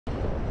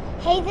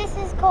Hey, this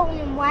is Colton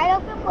and Wide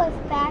Open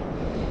Wolfpack,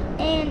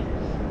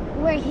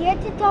 and we're here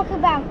to talk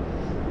about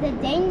the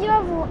danger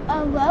of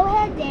a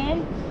Lowhead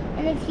Dam.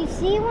 And if you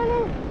see one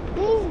of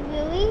these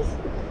buoys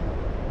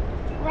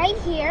right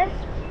here,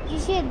 you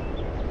should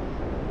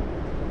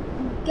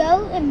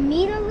go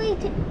immediately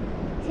to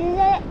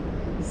the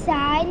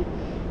side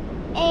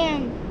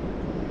and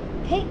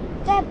pick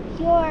up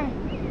your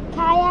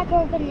kayak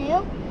or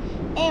canoe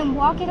and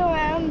walk it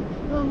around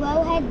the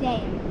Lowhead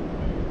Dam.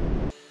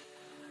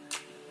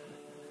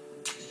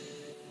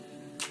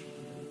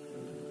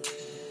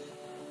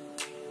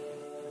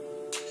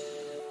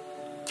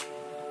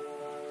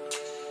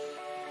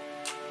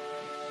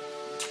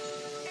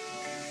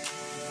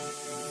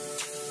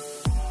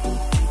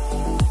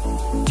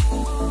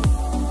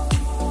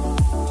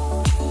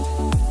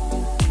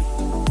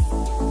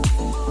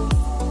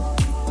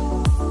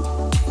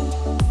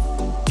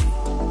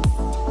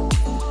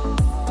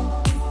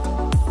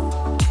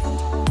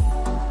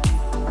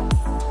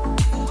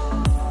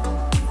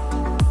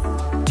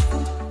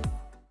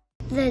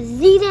 The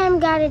Z Dam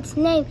got its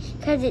name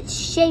because it's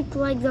shaped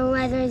like the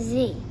letter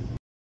Z.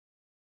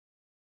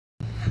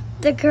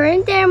 The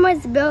current dam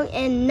was built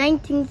in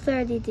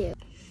 1932.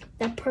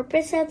 The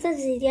purpose of the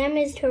Z Dam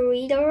is to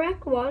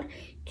redirect water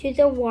to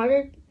the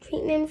water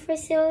treatment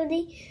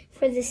facility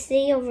for the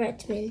city of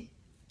Richmond.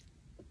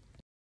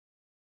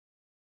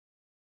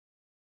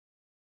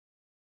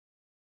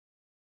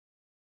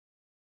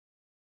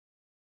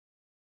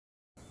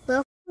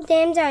 Local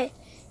dams are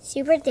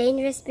super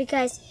dangerous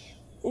because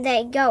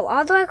they go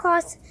all the way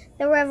across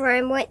the river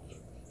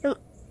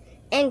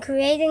and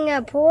creating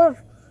a pool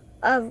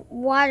of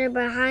water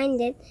behind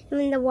it. And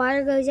when the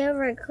water goes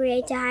over, it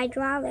creates a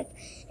hydraulic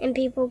and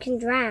people can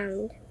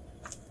drown.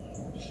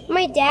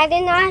 My dad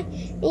and I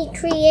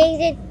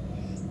created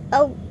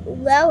a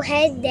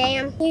Lowhead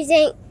Dam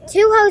using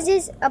 2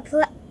 hoses,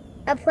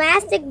 a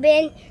plastic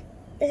bin,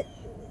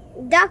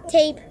 duct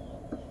tape,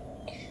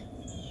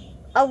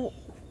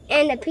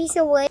 and a piece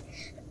of wood.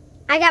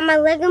 I got my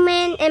Lego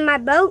man and my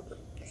boat,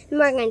 and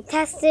we're going to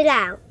test it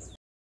out.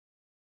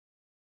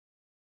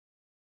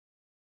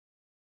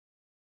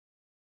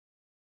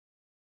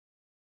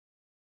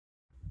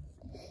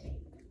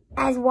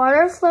 As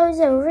water flows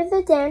over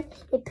the dam,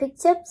 it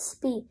picks up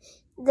speed.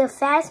 The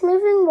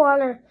fast-moving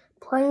water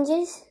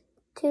plunges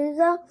to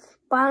the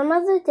bottom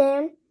of the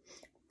dam,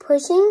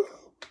 pushing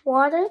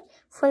water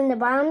from the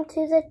bottom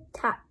to the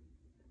top.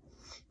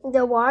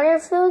 The water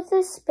fills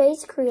the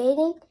space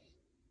creating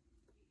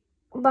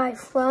by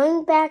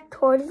flowing back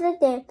towards the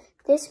dam.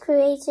 This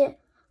creates a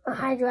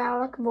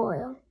hydraulic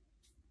boil.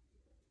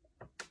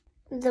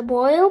 The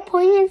boil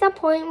point is the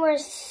point where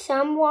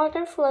some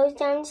water flows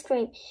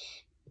downstream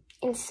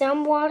and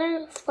some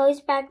water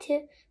flows back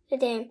to the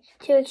dam.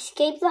 To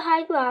escape the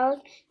hydraulic,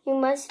 you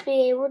must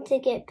be able to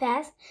get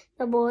past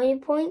the boiling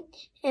point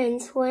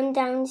and swim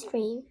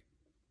downstream.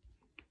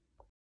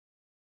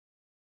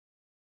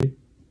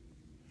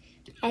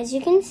 As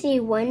you can see,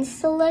 once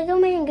the Lego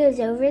man goes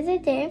over the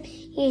dam,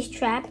 he is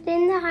trapped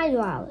in the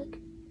hydraulic.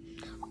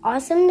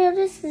 Also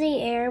notice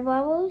the air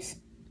bubbles.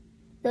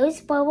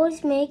 Those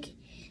bubbles make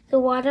the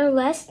water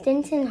less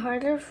dense and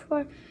harder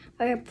for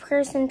a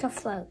person to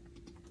float.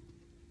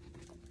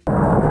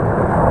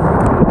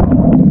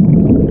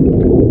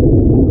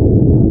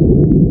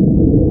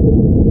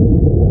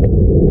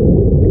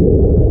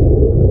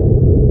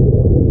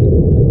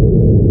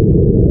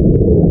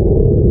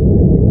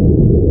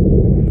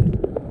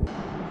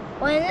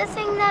 One of the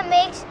things that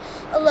makes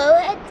a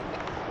Lowhead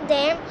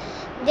Dam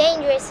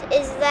dangerous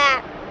is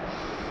that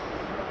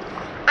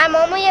I'm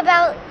only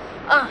about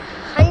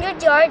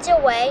 100 yards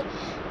away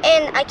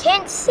and I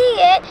can't see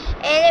it,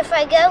 and if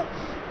I go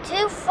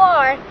too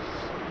far,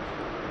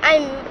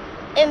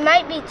 it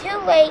might be too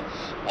late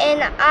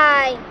and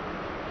I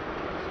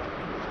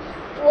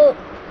will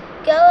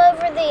go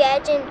over the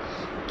edge and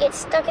get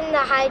stuck in the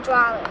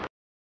hydraulic.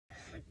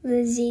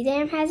 The Z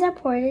Dam has a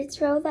portage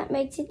trail that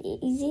makes it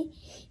easy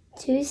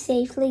to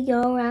safely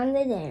go around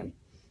the dam.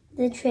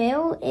 The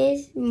trail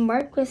is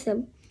marked with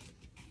a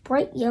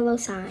bright yellow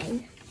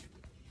sign.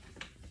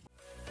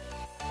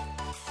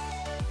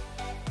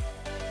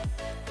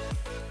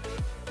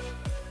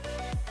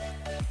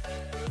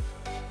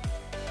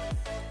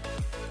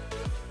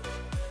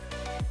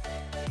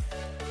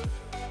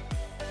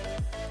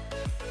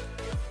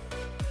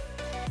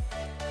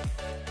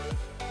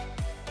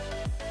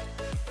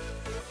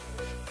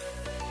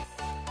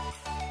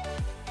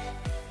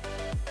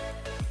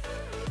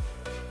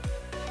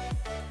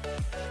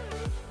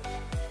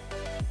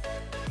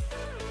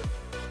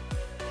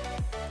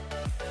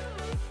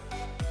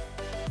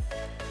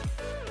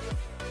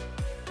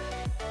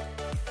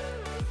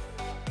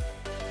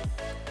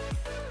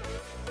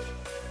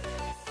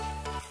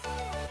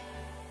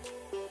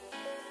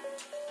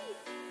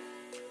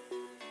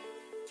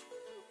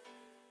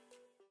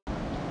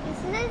 This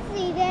is the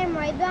Z Dam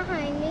right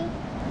behind me.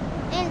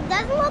 And it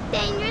doesn't look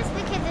dangerous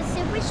because it's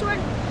super short,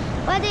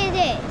 but it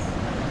is.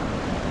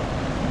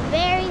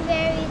 Very,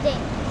 very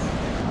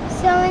dangerous.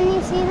 So when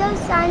you see those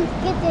signs,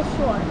 get this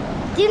short.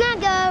 Do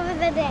not go over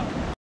the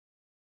dam.